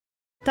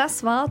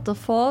Das war The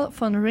Fall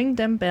von Ring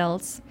Them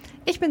Bells.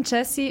 Ich bin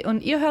Jessie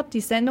und ihr hört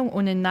die Sendung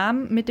ohne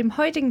Namen mit dem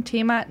heutigen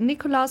Thema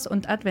Nikolaus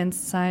und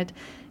Adventszeit.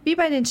 Wie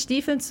bei den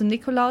Stiefeln zu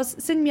Nikolaus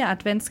sind mir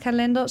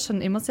Adventskalender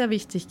schon immer sehr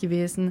wichtig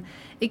gewesen.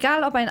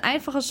 Egal ob ein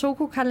einfacher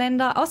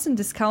Schokokalender aus dem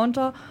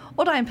Discounter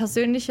oder ein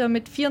persönlicher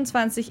mit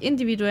 24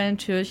 individuellen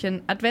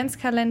Türchen,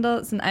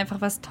 Adventskalender sind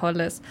einfach was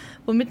Tolles,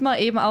 womit man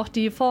eben auch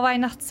die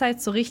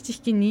Vorweihnachtszeit so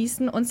richtig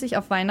genießen und sich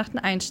auf Weihnachten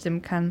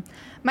einstimmen kann.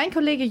 Mein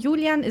Kollege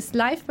Julian ist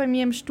live bei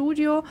mir im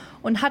Studio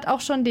und hat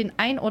auch schon den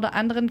ein oder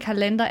anderen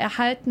Kalender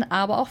erhalten,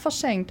 aber auch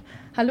verschenkt.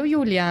 Hallo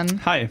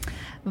Julian. Hi.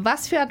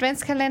 Was für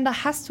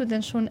Adventskalender hast du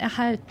denn schon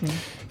erhalten?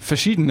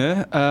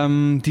 Verschiedene.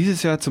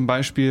 Dieses Jahr zum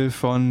Beispiel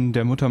von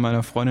der Mutter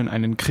meiner Freundin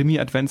einen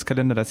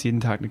Krimi-Adventskalender, da ist jeden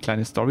Tag eine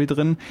kleine Story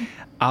drin.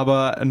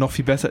 Aber noch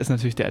viel besser ist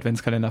natürlich der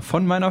Adventskalender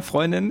von meiner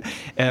Freundin,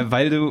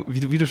 weil du,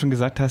 wie du schon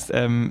gesagt hast,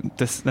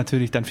 das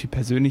natürlich dann viel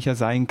persönlicher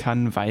sein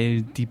kann,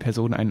 weil die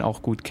Person einen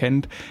auch gut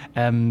kennt.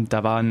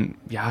 Da waren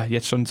ja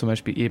jetzt schon zum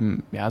Beispiel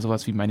eben ja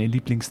sowas wie meine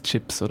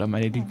Lieblingschips oder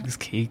meine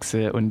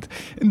Lieblingskekse und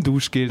ein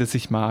Duschgel, das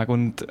ich mag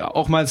und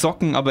auch mal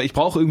Socken, aber ich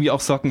brauche irgendwie auch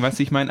Socken, weißt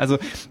du, ich meine, also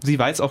sie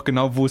weiß auch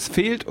genau, wo es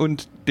fehlt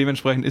und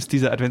dementsprechend ist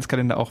dieser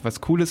Adventskalender auch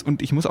was Cooles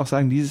und ich muss auch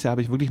sagen, dieses Jahr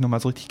habe ich wirklich nochmal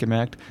so richtig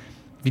gemerkt,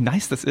 wie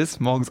nice das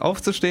ist, morgens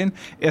aufzustehen,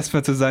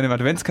 erstmal zu seinem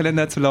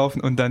Adventskalender zu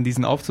laufen und dann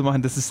diesen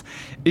aufzumachen. Das ist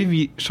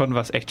irgendwie schon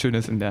was echt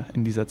Schönes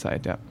in dieser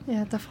Zeit, ja.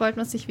 Ja, da freut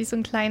man sich wie so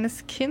ein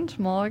kleines Kind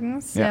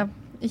morgens. Ja. Ja,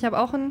 ich habe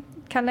auch einen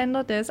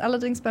Kalender, der ist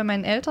allerdings bei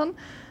meinen Eltern.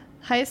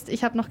 Heißt,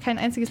 ich habe noch kein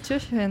einziges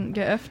Türchen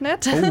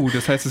geöffnet. Oh,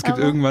 das heißt, es gibt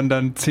irgendwann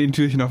dann 10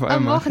 Türchen auf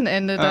einmal. Am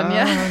Wochenende dann,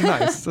 ja.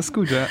 Nice, das ist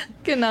gut, ja.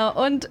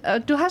 Genau, und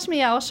du hast mir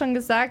ja auch schon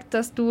gesagt,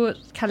 dass du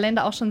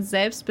Kalender auch schon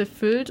selbst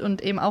befüllt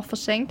und eben auch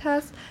verschenkt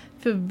hast.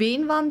 Für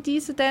wen waren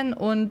diese denn?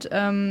 Und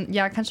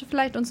kannst du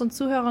vielleicht unseren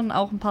Zuhörern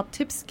auch ein paar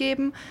Tipps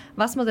geben,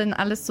 was man denn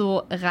alles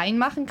so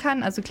reinmachen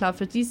kann? Also klar,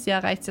 für dieses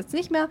Jahr reicht es jetzt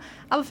nicht mehr,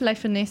 aber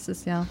vielleicht für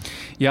nächstes Jahr.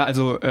 Ja,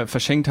 also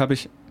verschenkt habe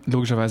ich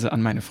logischerweise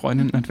an meine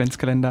Freundin einen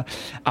Adventskalender.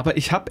 Aber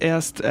ich habe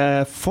erst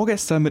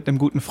vorgestern mit einem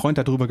guten Freund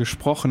darüber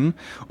gesprochen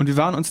und wir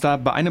waren uns da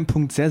bei einem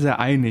Punkt sehr, sehr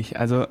einig.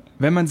 Also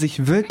wenn man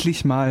sich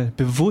wirklich mal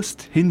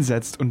bewusst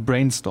hinsetzt und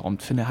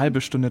brainstormt für eine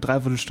halbe Stunde,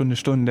 dreiviertel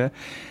Stunde,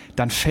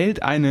 dann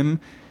fällt einem,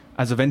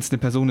 also wenn es eine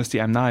Person ist, die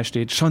einem nahe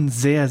steht, schon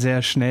sehr,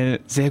 sehr schnell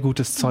sehr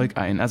gutes Zeug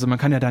ein. Also man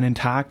kann ja dann den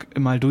Tag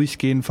mal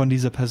durchgehen von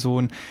dieser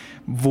Person,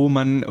 wo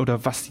man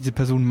oder was diese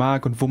Person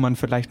mag und wo man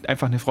vielleicht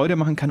einfach eine Freude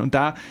machen kann. Und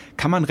da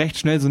kann man recht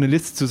schnell so eine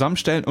Liste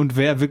zusammenstellen und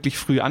wer wirklich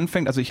früh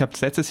anfängt, also ich habe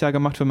es letztes Jahr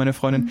gemacht für meine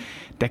Freundin,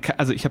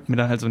 also ich habe mir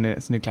dann halt so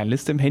eine kleine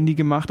Liste im Handy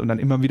gemacht und dann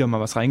immer wieder mal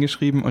was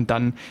reingeschrieben und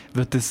dann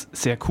wird das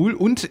sehr cool.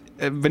 Und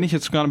wenn ich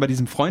jetzt gerade bei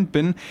diesem Freund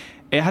bin,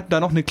 er hat da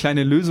noch eine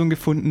kleine Lösung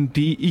gefunden,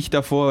 die ich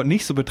davor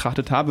nicht so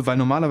betrachtet habe, weil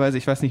normalerweise,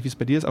 ich weiß nicht, wie es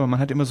bei dir ist, aber man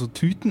hat immer so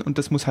Tüten und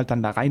das muss halt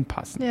dann da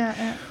reinpassen. Ja.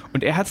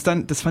 Und er hat es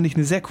dann, das fand ich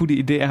eine sehr coole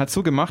Idee, er hat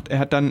so gemacht, er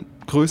hat dann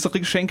größere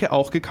Geschenke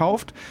auch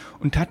gekauft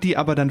und hat die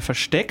aber dann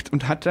versteckt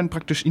und hat dann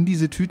praktisch in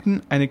diese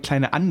Tüten eine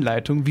kleine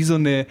Anleitung, wie so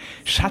eine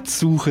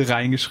Schatzsuche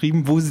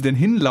reingeschrieben, wo sie denn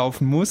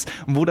hinlaufen muss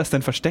und wo das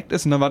dann versteckt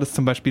ist. Und dann war das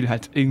zum Beispiel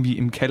halt irgendwie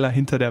im Keller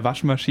hinter der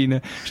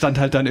Waschmaschine, stand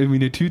halt dann irgendwie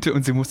eine Tüte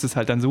und sie musste es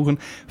halt dann suchen.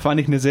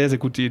 Fand ich eine sehr, sehr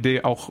gute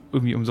Idee, auch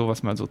irgendwie um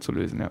sowas mal so zu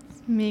lösen, ja.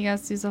 Mega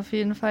süß auf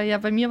jeden Fall. Ja,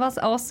 bei mir war es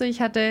auch so,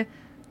 ich hatte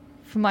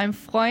von meinem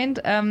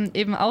Freund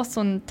eben auch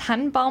so einen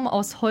Tannenbaum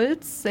aus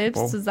Holz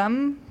selbst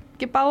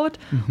zusammengebaut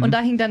und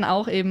da hing dann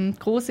auch eben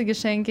große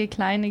Geschenke,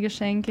 kleine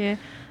Geschenke.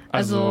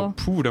 Also,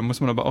 da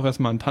muss man aber auch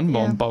erstmal einen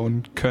Tannenbaum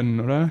bauen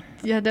können, oder?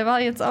 Ja, der war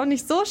jetzt auch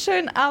nicht so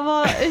schön,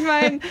 aber ich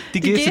meine, die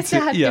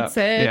Geste hat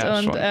gezählt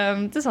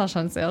und das war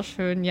schon sehr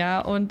schön, ja.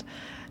 Und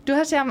du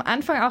hast ja am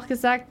Anfang auch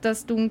gesagt,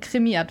 dass du einen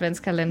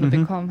Krimi-Adventskalender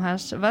bekommen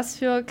hast. Was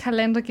für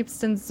Kalender gibt es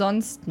denn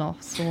sonst noch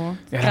so?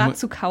 Ja, gerade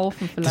zu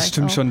kaufen vielleicht. Das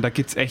stimmt auch. schon, da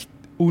gibt es echt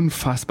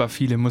unfassbar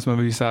viele, muss man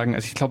wirklich sagen.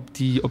 Also ich glaube,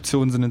 die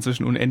Optionen sind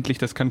inzwischen unendlich,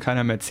 das kann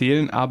keiner mehr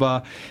zählen,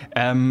 aber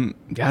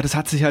das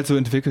hat sich halt so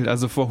entwickelt.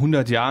 Also vor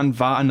 100 Jahren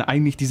waren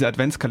eigentlich diese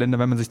Adventskalender,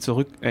 wenn man sich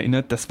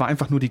zurückerinnert, das war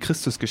einfach nur die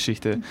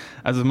Christusgeschichte.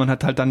 Also man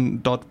hat halt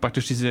dann dort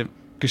praktisch diese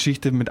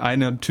Geschichte mit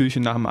einem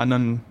Türchen nach dem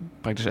anderen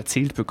praktisch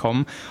erzählt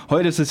bekommen.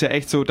 Heute ist es ja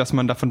echt so, dass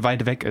man davon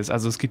weit weg ist.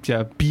 Also es gibt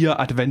ja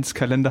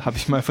Bier-Adventskalender, habe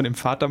ich mal von dem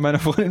Vater meiner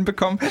Freundin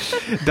bekommen.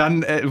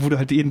 Dann, wo du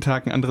halt jeden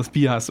Tag ein anderes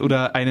Bier hast.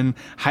 Oder einen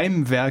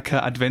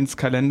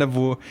Heimwerker-Adventskalender,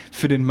 wo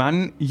für den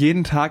Mann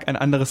jeden Tag ein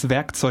anderes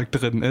Werkzeug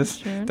drin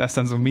ist. Schön. Da ist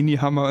dann so ein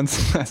Mini-Hammer und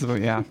so. Also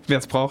ja, wer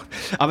es braucht.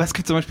 Aber es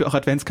gibt zum Beispiel auch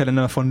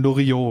Adventskalender von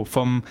Loriot,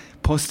 vom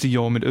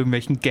Postillon mit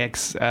irgendwelchen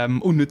Gags,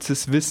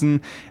 unnützes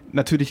Wissen.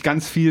 Natürlich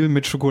ganz viel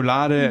mit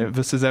Schokolade,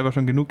 wirst du selber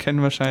schon genug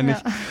kennen wahrscheinlich.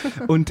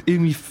 Ja. Und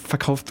irgendwie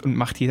verkauft und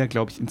macht jeder,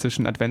 glaube ich,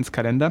 inzwischen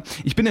Adventskalender.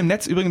 Ich bin im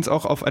Netz übrigens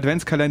auch auf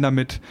Adventskalender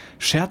mit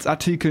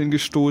Scherzartikeln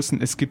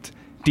gestoßen. Es gibt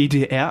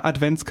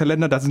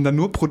DDR-Adventskalender, da sind dann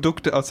nur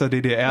Produkte aus der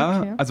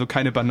DDR, also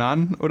keine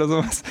Bananen oder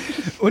sowas.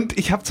 Und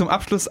ich habe zum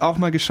Abschluss auch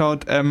mal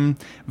geschaut,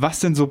 was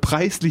denn so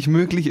preislich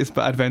möglich ist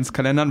bei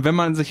Adventskalendern, wenn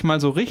man sich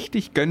mal so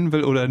richtig gönnen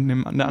will oder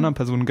einer anderen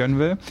Person gönnen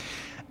will.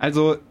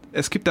 Also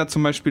es gibt da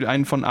zum Beispiel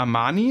einen von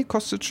Armani,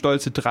 kostet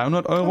stolze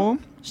 300 €.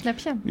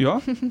 Schnäppchen.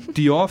 Ja,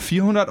 Dior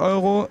 400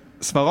 Euro,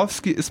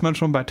 Swarovski ist man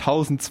schon bei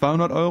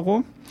 1200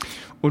 Euro.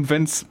 Und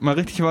wenn es mal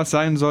richtig was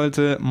sein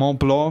sollte,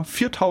 Montblanc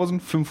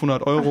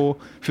 4.500 Euro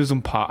für so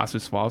ein paar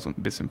Accessoires und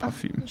ein bisschen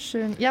Parfüm. Ach,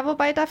 schön. Ja,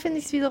 wobei da finde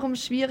ich es wiederum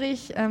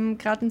schwierig.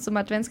 Gerade in so einem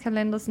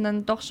Adventskalender sind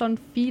dann doch schon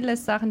viele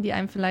Sachen, die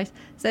einem vielleicht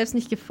selbst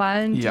nicht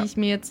gefallen, die ich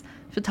mir jetzt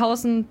für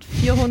 1.400,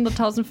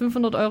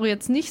 1.500 Euro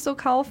jetzt nicht so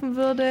kaufen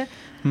würde.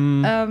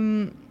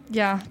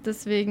 Ja,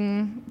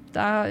 deswegen,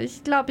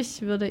 ich glaube,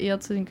 ich würde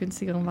eher zu den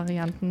günstigeren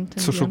Varianten tendieren.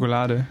 Zur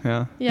Schokolade,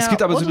 ja. Ja, es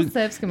gibt aber oder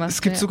selbstgemacht.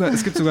 Es gibt sogar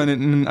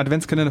einen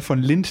Adventskalender von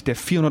Lindt, der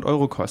 400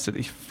 Euro kostet.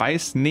 Ich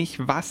weiß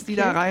nicht, was die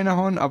da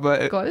reinhauen,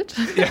 aber... Gold?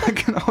 Ja,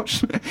 genau.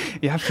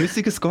 Ja,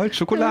 flüssiges Gold,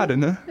 Schokolade,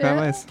 ne? Wer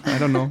weiß,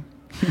 I don't know.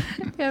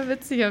 Ja,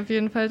 witzig auf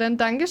jeden Fall. Dann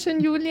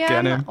Dankeschön, Julian.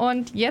 Gerne.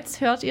 Und jetzt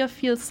hört ihr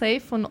Feel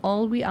Safe von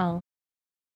All We Are.